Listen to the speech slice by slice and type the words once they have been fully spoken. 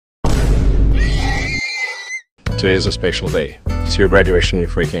today is a special day. It's your graduation, you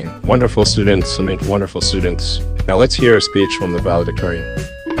freaking wonderful students. I mean, wonderful students. Now let's hear a speech from the valedictorian.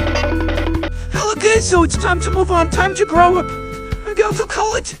 Okay, so it's time to move on, time to grow up and go to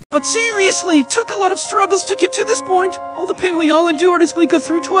college. But seriously, it took a lot of struggles to get to this point. All the pain we all endured as we go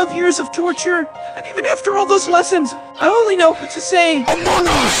through 12 years of torture. And even after all those lessons, I only know what to say. Among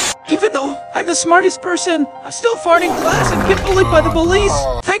Us! Even though I'm the smartest person, I still fart in class and get bullied by the bullies.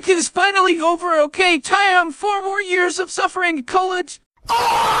 Thank you, it's finally over, okay? Time 4 more years of suffering in college.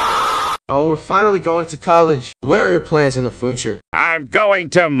 Oh, we're finally going to college. What are your plans in the future? I'm going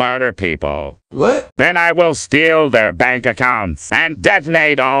to murder people. What? Then I will steal their bank accounts and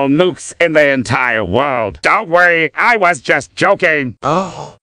detonate all nukes in the entire world. Don't worry, I was just joking.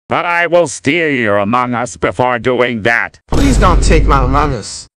 Oh. But I will steal your Among Us before doing that. Please don't take my Among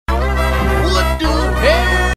Us.